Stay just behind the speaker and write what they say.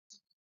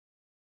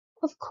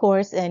Of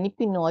course, any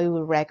Pinoy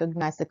will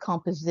recognize the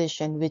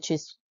composition, which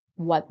is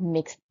what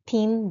makes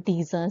Tin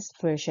Dizon's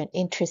version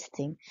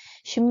interesting.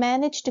 She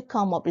managed to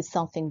come up with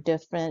something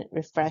different,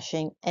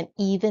 refreshing, and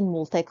even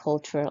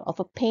multicultural of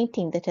a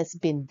painting that has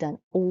been done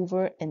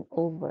over and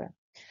over.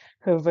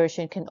 Her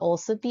version can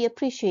also be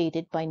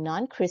appreciated by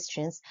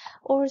non-Christians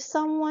or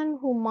someone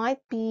who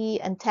might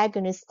be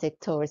antagonistic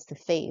towards the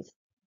faith.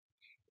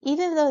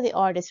 Even though the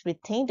artist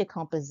retained the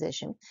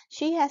composition,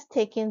 she has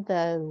taken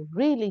the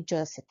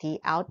religiosity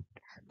out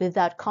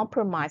without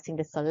compromising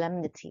the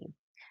solemnity.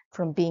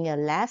 From being a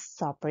Last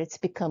Supper, it's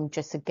become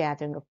just a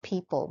gathering of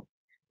people.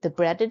 The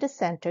bread at the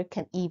center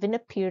can even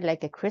appear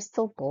like a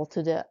crystal ball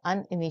to the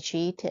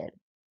uninitiated.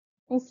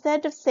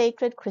 Instead of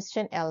sacred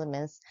Christian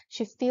elements,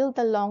 she filled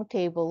the long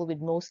table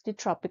with mostly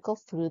tropical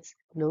fruits,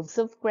 loaves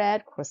of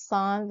bread,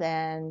 croissants,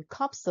 and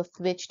cups of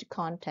which the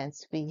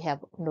contents we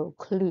have no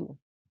clue.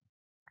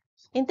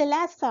 In the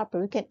Last Supper,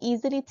 we can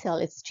easily tell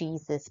it's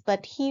Jesus,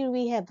 but here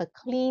we have a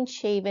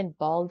clean-shaven,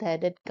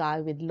 bald-headed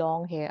guy with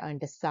long hair on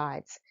the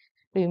sides.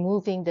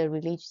 Removing the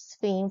religious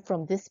theme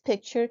from this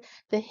picture,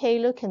 the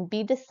halo can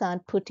be the sun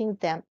putting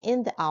them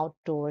in the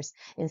outdoors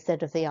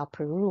instead of the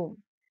upper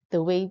room.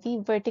 The wavy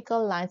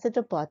vertical lines at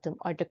the bottom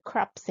are the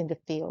crops in the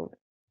field.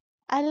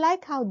 I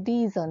like how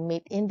Dizon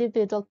made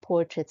individual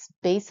portraits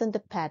based on the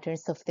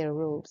patterns of their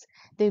robes.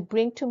 They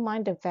bring to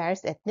mind the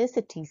various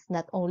ethnicities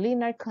not only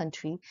in our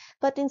country,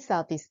 but in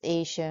Southeast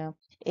Asia,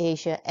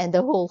 Asia, and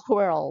the whole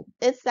world.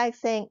 It's like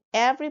saying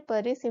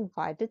everybody's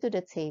invited to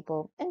the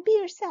table and be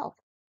yourself.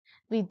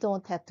 We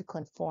don't have to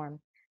conform.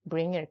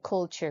 Bring your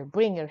culture,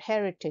 bring your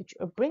heritage,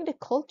 or bring the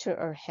culture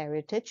or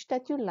heritage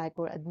that you like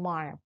or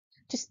admire.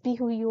 Just be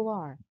who you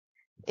are.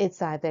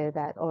 It's either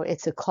that or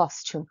it's a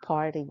costume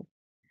party.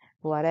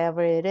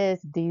 Whatever it is,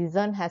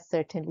 Dizon has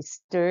certainly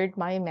stirred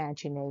my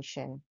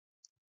imagination.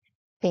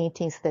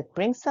 Paintings that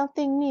bring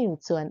something new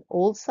to an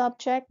old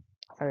subject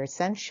are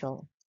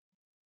essential.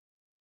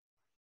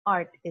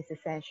 Art is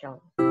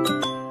essential.